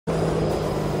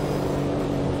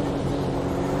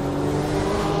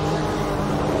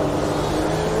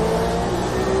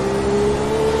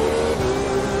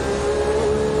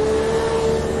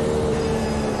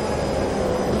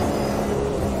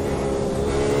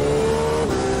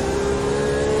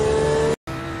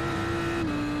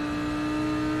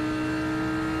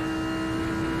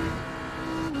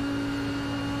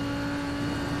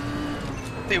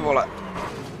Ty vole.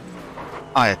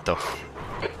 A je to.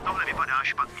 Tohle vypadá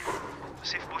špatně.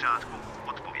 Jsi v pořádku.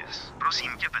 Odpověz.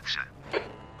 Prosím tě, Petře.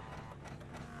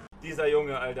 Dieser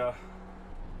Junge, Alter.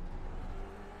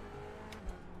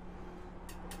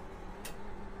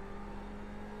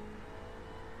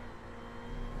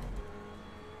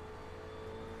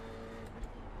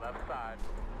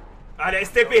 Alter,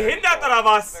 ist der behindert oder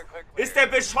was? Ist der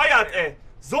bescheuert, ey?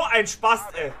 So ein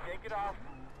Spast, ey.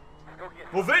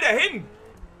 Wo will der hin?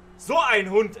 So ein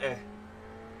Hund, ey.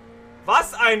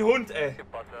 Was ein Hund, ey.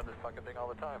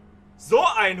 So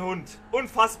ein Hund.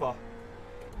 Unfassbar.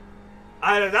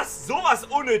 Alter, das ist sowas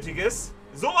Unnötiges.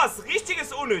 Sowas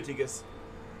richtiges Unnötiges.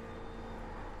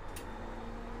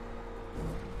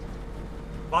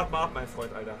 Wart mal ab, mein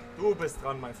Freund, Alter. Du bist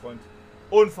dran, mein Freund.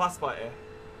 Unfassbar, ey.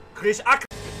 Krieg ich Ack.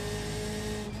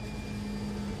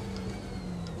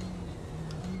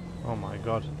 Oh my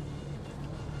god.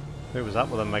 Who was that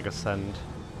with a mega send?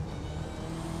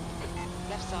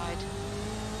 Left side.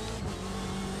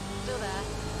 Still there.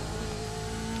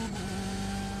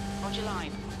 Hold your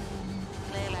line.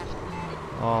 Clear left.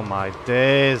 Oh my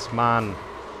days, man.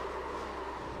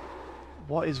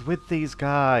 What is with these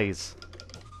guys?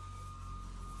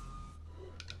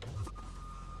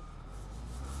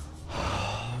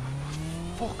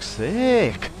 Fuck's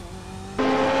sake.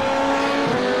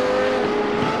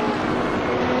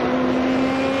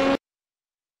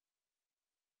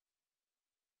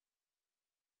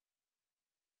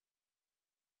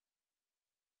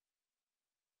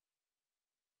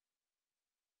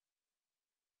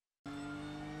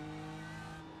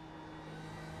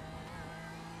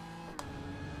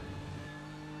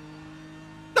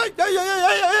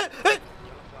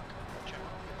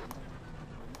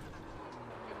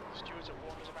 Stewards have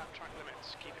warned us about track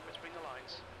limits. Keep it between the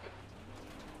lines.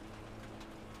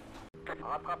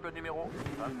 Rattrape le numéro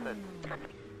 27.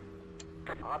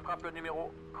 Rattrape le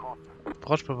numéro 30.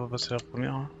 Pourquoi je peux pas passer la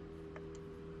première hein?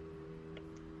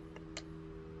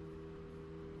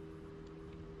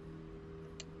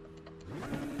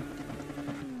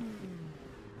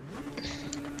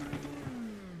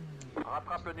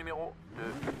 Rattrape le numéro 2.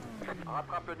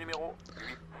 Rattrape le numéro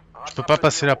 8. Je peux pas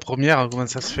passer la première, comment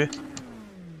ça se fait?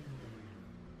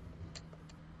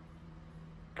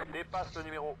 Dépasse le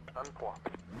numéro 23.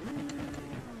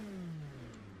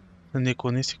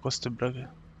 Déconner, c'est quoi cette blague?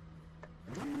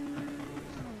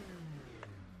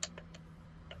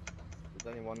 Does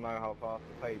anyone know how fast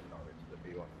the pace are into the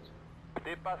B1s?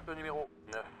 Dépasse le numéro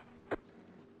 9.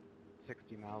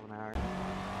 60 miles an hour.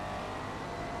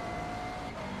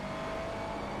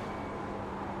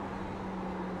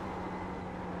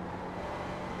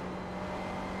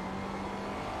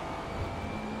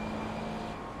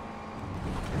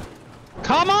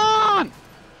 Come on!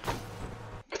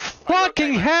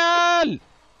 Fucking hell!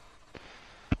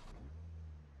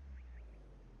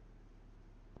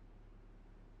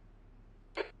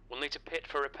 We'll need to pit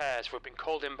for repairs. We've been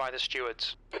called in by the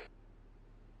stewards.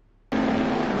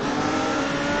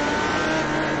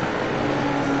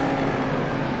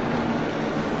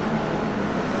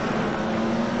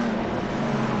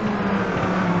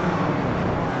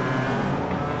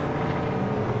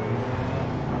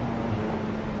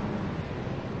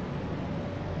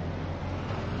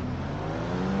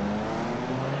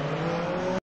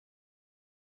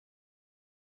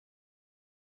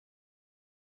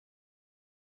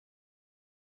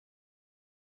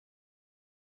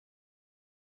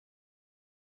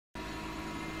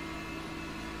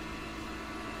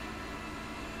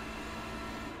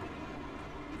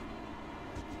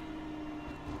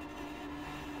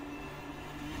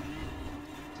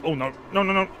 Oh no, no,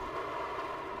 no, no.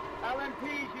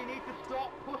 LMPs, you need to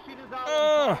stop pushing us out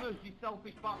on corners, you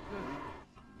selfish bastard.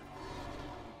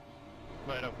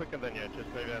 Mate, I'm quicker than you, just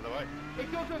move out of the way.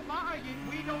 It doesn't matter,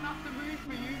 we don't have to move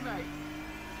for you, mate.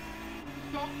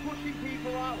 Stop pushing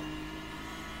people out.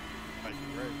 Mate,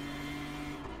 you're rude.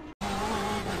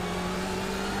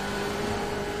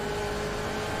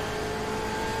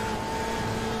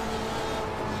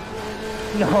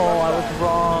 No, I was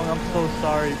wrong. I'm so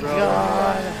sorry, bro.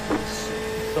 God.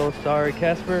 So sorry,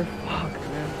 Casper. Fuck,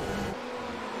 man.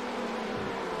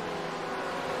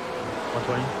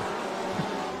 120.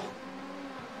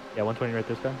 Yeah, 120 right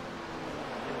this guy.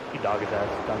 He dog his ass.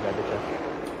 Dog that bitch ass.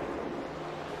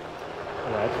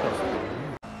 Yeah, that's close.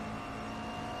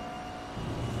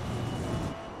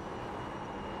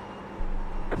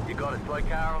 You got a slow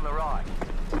car on the right.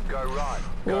 Go right.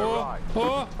 Go right.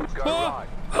 Go right.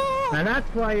 And that's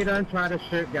why you don't try to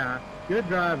shoot guys. Good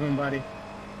driving, buddy.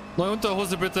 Neue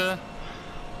Unterhose bitte.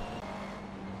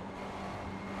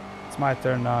 It's my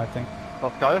turn now, I think.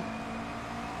 Let's go.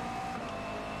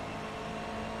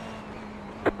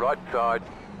 Right side.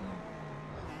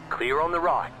 Clear on the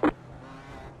right.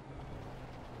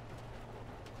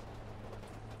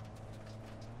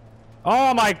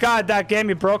 Oh my god, that gave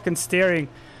me broken steering.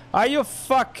 Are you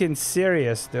fucking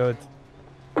serious, dude?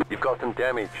 You've got some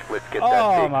damage. Let's get that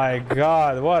Oh fixed. my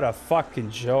god, what a fucking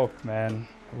joke, man.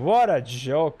 What a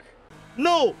joke.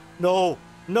 No! No!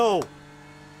 No!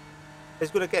 He's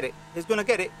gonna get it. He's gonna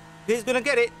get it. He's gonna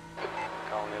get it.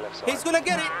 He's gonna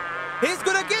get it. He's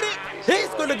gonna get it. He's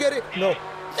gonna get it. No.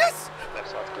 Yes! Left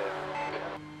side's clear.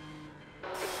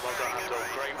 Well done, Abdul.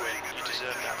 Great win. You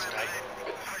deserve that today.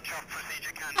 Switch off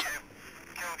procedure, can you?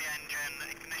 Kill the engine,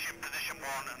 ignition position 1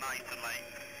 and isolate.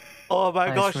 Oh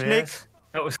my gosh, Nick.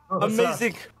 That was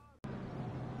Amazing.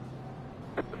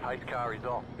 The pace car is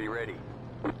off. Be ready.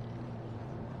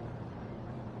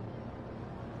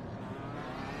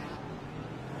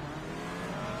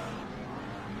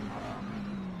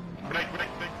 Brake, brake,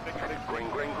 brake, brake, brake. Green,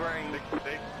 green, green.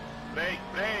 Brake, brake,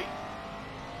 brake.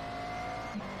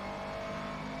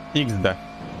 XD.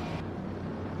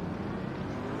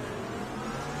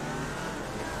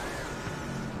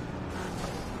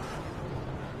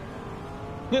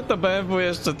 Nie, to BMW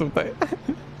jeszcze tutaj.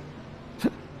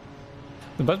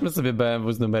 Zobaczmy sobie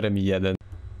BMW z numerem 1.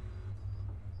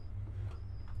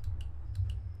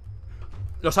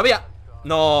 ¡Lo sabía!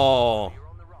 ¡No!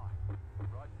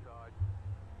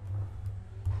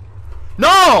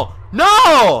 ¡No!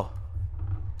 ¡No!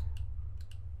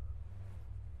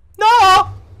 ¡No!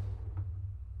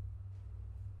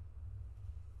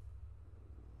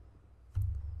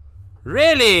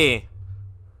 Really?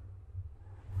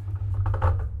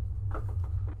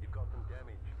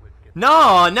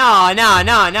 No, no, no,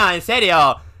 no, no, en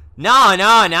serio. No,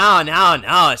 no, no, no,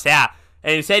 no, o sea,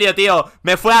 en serio, tío,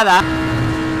 me fue a dar.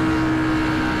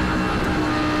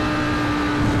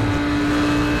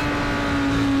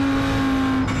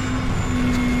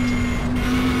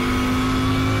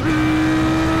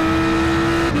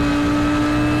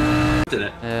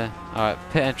 Yeah, alright,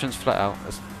 pit entrance flat out.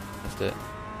 Let's do it.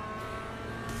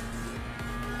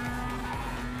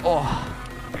 Oh!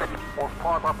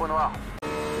 Pipe up and up.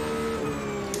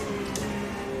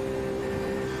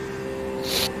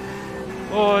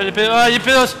 Oh, el P2, ay, el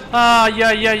P2. Ay,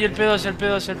 ay, ay, el P2, el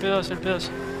P2, el P2, el P2.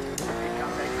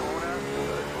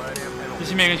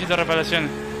 Decime que necesito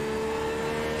reparaciones.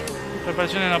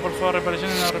 Reparaciones no, por favor,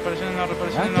 reparaciones no, reparaciones no,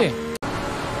 reparaciones no.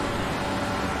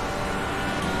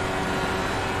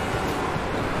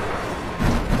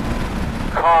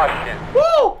 Caution. Woo!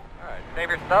 Alright, save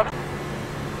your stuff.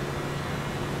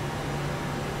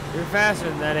 You're faster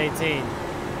than that 18.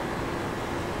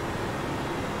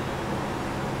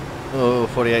 Oh,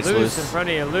 48's Loose in front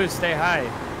of you, loose, stay high.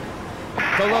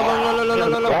 Go, go, go, go, go,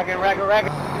 go, go. Ragging, ragging,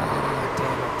 ragging.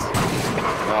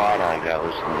 No, I don't get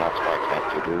loose and that's like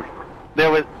that, dude.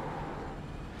 There was.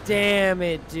 Damn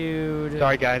it, dude.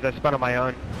 Sorry guys, I spun on my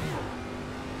own.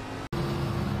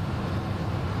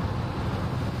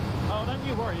 Oh, don't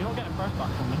you worry, you don't get a first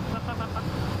box from me.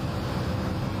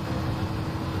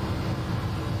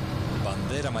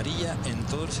 Bandera amarilla en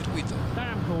todo el circuito.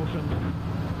 Damn caution.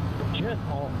 Just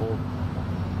awful.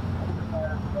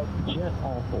 Just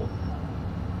awful.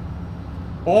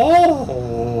 Oh!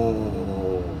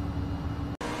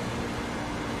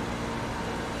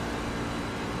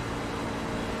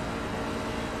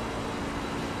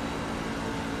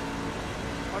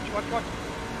 Watch, watch, watch.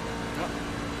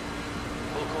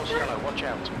 Full course yellow, watch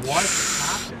out. What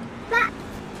happened?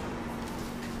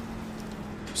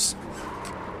 Qu'est-ce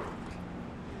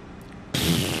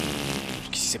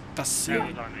qui s'est passé?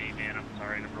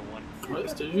 Ouais,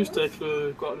 c'était juste avec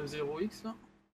le 0x là.